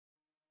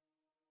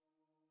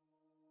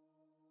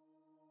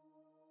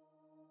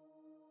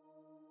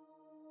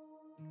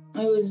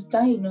I was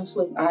diagnosed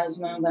with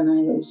asthma when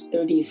I was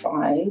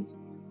 35,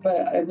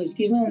 but I was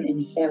given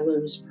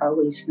inhalers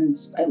probably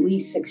since at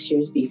least 6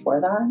 years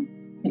before that.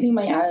 I think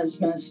my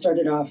asthma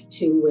started off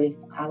too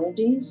with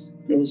allergies.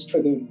 It was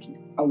triggered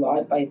a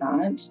lot by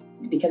that.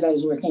 Because I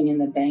was working in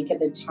the bank at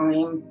the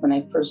time when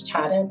I first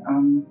had it,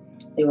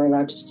 they were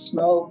allowed to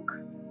smoke.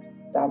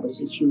 That was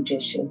a huge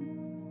issue.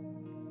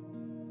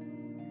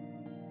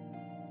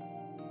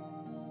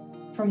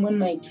 From when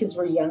my kids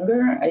were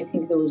younger, I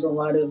think there was a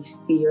lot of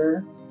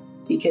fear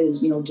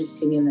because, just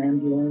seeing an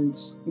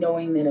ambulance,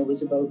 knowing that it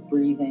was about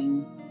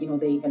breathing,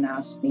 they even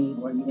asked me,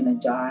 "Are you going to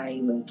die?"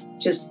 Like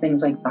just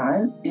things like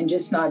that. And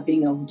just not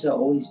being able to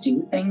always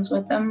do things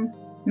with them.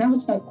 Now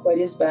it's not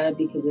quite as bad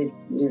because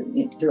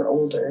they're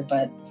older,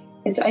 but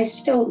I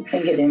still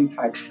think it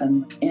impacts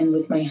them. And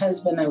with my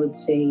husband, I would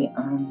say,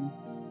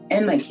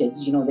 and my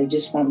kids, they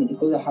just want me to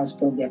go to the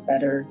hospital, get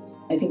better.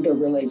 I think they're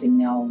realizing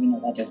now,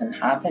 that doesn't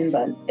happen,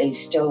 but they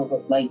still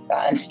would like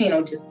that,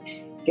 just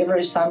give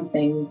her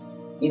something,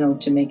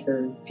 to make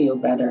her feel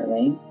better,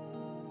 right?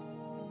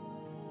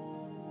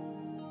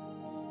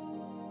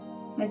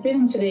 My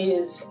breathing today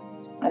is,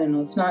 I don't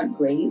know, it's not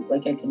great.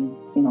 Like I can,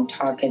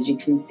 talk as you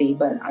can see,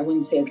 but I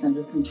wouldn't say it's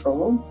under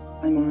control.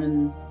 I'm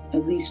on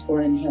at least 4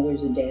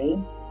 inhalers a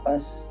day,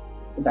 plus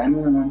the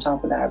Valium on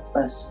top of that,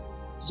 plus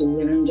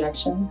Xolair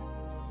injections.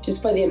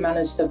 Just by the amount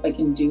of stuff I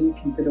can do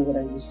compared to what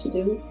I used to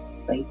do,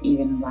 like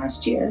even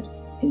last year,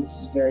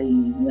 is very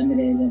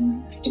limited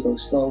and I have to go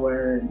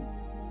slower.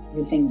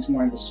 Everything's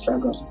more of a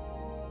struggle.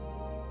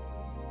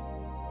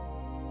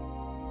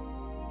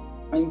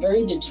 I'm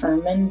very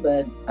determined,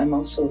 but I'm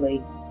also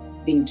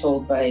being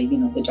told by,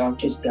 the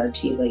doctors, the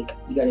RT, you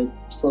got to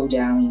slow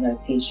down, you got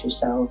to pace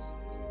yourself,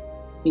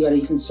 you got to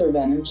conserve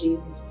energy.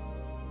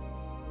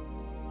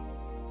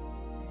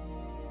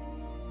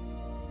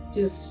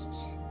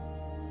 Just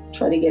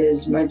try to get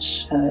as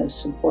much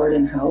support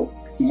and help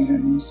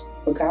and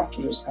look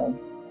after yourself.